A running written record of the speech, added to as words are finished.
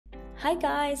Hi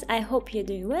guys, I hope you're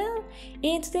doing well.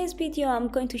 In today's video I'm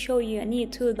going to show you a new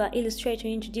tool that Illustrator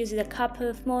introduced a couple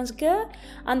of months ago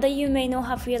and that you may not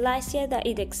have realized yet that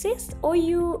it exists, or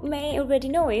you may already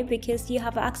know it because you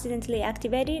have accidentally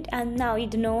activated and now you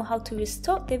don't know how to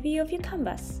restore the view of your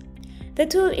canvas. The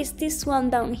tool is this one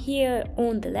down here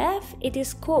on the left. It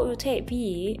is called Rotate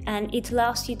View and it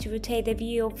allows you to rotate the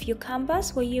view of your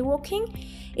canvas while you're walking.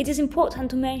 It is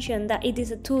important to mention that it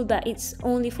is a tool that it's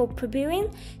only for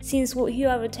previewing, since what you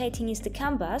are rotating is the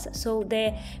canvas, so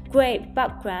the grey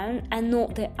background and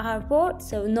not the artboard,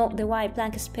 so not the white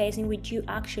blank space in which you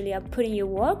actually are putting your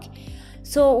work.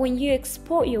 So when you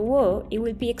export your work, it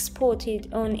will be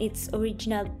exported on its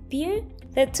original view.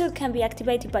 The tool can be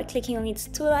activated by clicking on its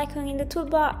tool icon in the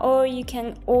toolbar, or you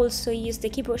can also use the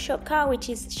keyboard shortcut, which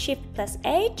is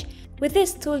Shift+H. With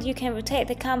this tool you can rotate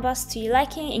the canvas to your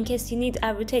liking in case you need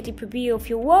a rotated preview of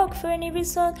your work for any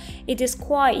reason. It is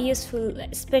quite useful,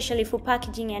 especially for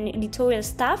packaging and editorial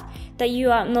stuff that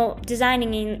you are not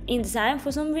designing in InDesign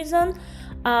for some reason,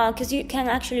 because you can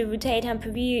actually rotate and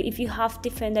preview if you have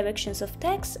different directions of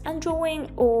text and drawing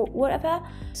or whatever.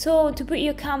 So to put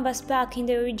your canvas back in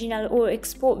the original or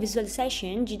export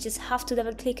visualization, you just have to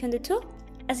double click on the tool.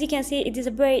 As you can see, it is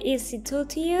a very easy tool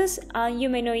to use, and you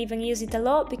may not even use it a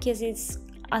lot because it's,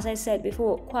 as I said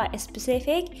before, quite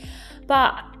specific.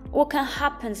 But what can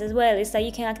happen as well is that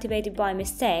you can activate it by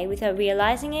mistake without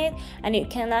realizing it, and it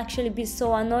can actually be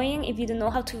so annoying if you don't know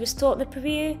how to restore the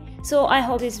preview. So I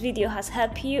hope this video has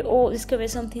helped you or discover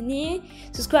something new.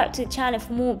 Subscribe to the channel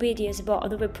for more videos about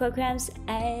Adobe programs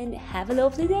and have a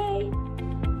lovely day!